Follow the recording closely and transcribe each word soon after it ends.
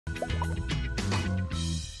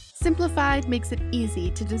Simplified makes it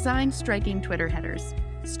easy to design striking Twitter headers.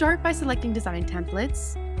 Start by selecting Design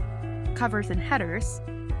Templates, Covers and Headers,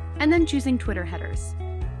 and then choosing Twitter headers.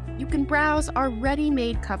 You can browse our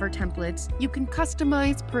ready-made cover templates. You can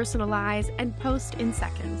customize, personalize, and post in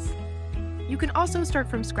seconds. You can also start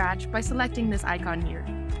from scratch by selecting this icon here.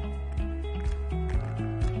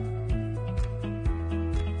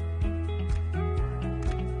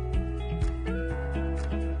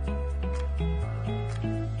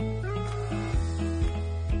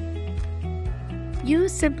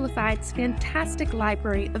 Use Simplified's fantastic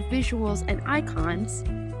library of visuals and icons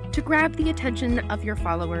to grab the attention of your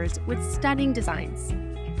followers with stunning designs.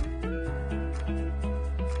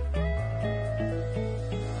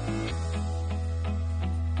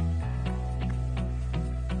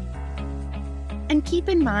 And keep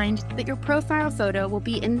in mind that your profile photo will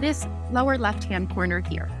be in this lower left-hand corner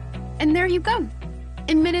here. And there you go!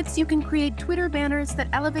 In minutes, you can create Twitter banners that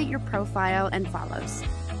elevate your profile and follows.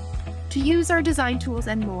 To use our design tools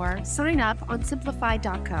and more, sign up on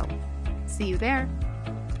simplified.co. See you there!